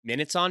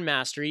Minutes on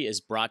Mastery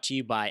is brought to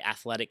you by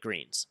Athletic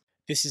Greens.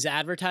 This is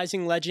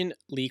advertising legend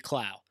Lee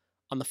Clow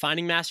on the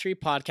Finding Mastery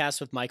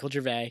podcast with Michael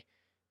Gervais,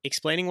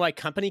 explaining why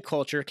company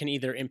culture can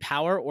either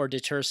empower or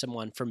deter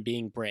someone from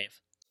being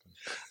brave.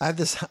 I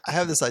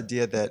have this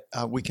idea that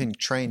we can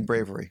train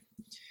bravery,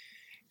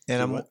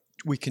 and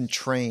we can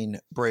train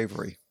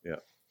bravery. Yeah,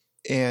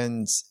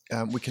 and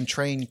we can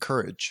train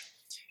courage,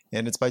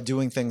 and it's by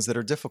doing things that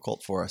are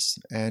difficult for us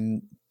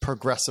and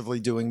progressively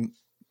doing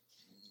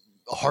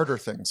harder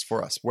things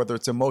for us, whether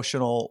it's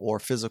emotional or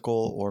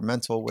physical or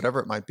mental, whatever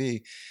it might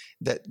be,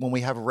 that when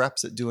we have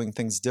reps at doing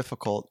things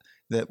difficult,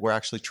 that we're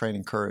actually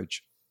training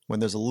courage.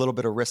 When there's a little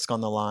bit of risk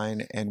on the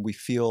line and we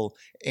feel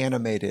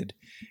animated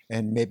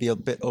and maybe a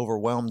bit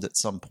overwhelmed at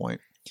some point.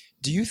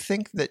 Do you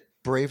think that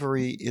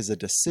bravery is a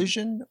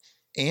decision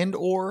and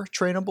or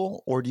trainable,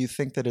 or do you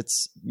think that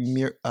it's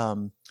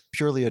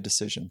purely a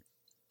decision?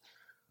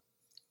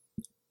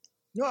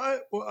 No,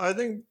 I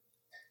think,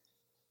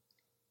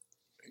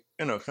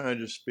 kind of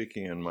just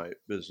speaking in my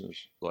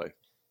business life,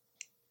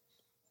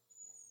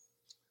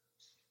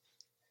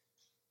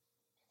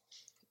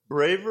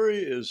 bravery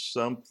is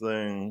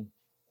something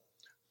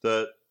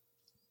that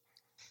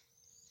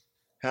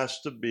has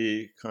to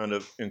be kind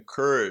of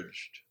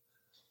encouraged,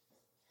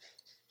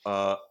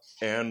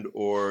 and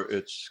or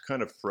it's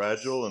kind of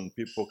fragile and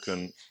people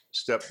can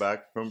step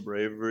back from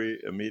bravery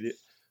immediately.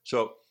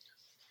 So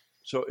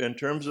in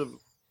terms of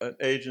an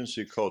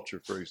agency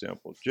culture, for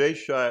example, Jay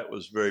Chiat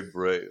was very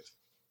brave.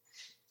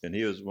 And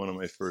he was one of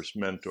my first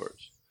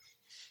mentors.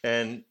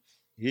 And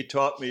he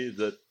taught me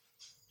that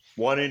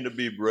wanting to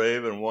be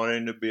brave and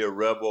wanting to be a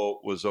rebel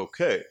was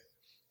okay.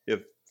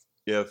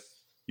 If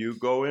you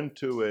go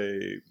into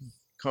a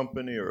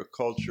company or a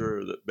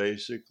culture that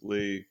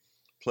basically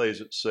plays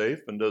it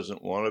safe and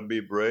doesn't want to be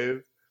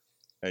brave,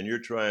 and you're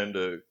trying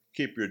to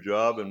keep your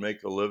job and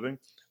make a living,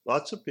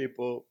 lots of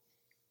people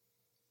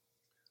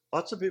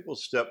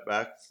step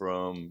back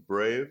from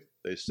brave.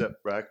 They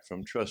step back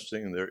from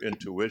trusting their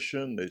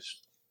intuition.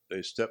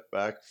 They step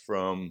back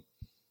from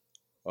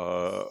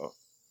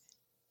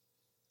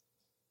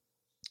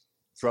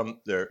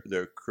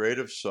their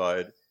creative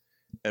side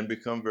and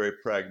become very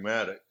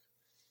pragmatic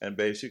and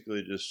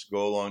basically just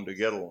go along to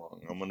get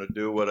along. I'm going to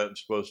do what I'm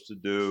supposed to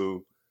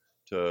do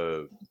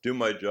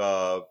my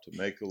job, to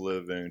make a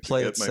living,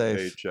 to get my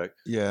paycheck.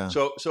 Yeah.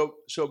 So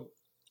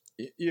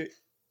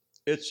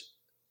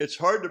it's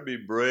hard to be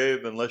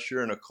brave unless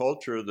you're in a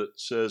culture that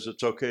says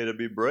it's okay to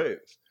be brave.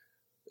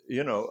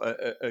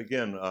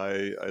 Again,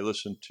 I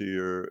listened to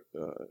your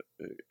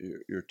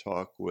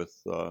talk with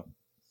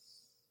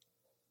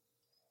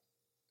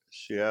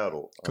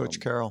Seattle, Coach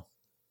Carroll,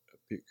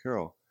 Pete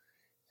Carroll.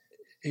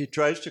 He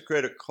tries to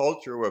create a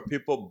culture where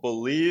people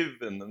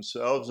believe in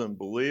themselves and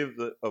believe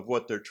of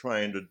what they're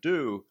trying to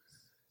do,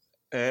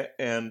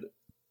 and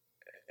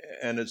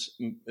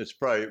it's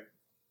probably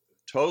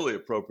totally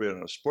appropriate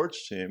on a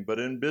sports team, but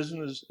in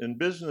business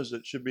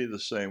it should be the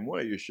same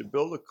way. You should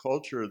build a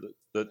culture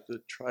that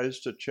tries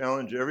to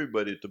challenge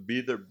everybody to be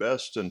their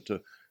best and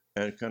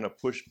kind of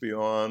push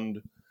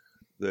beyond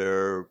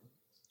their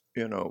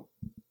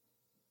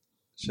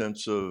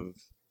sense of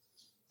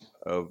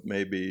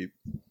maybe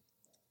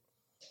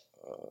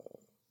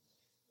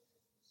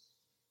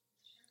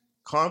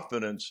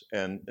confidence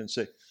and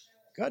say,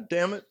 God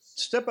damn it,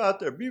 step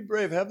out there, be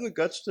brave, have the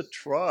guts to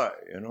try,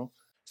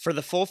 For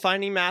the full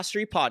Finding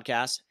Mastery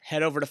podcast,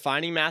 head over to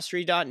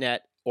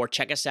findingmastery.net or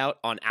check us out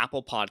on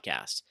Apple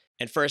Podcasts.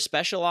 And for a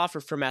special offer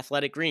from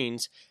Athletic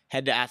Greens,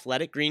 head to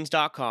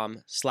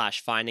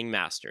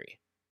athleticgreens.com/findingmastery.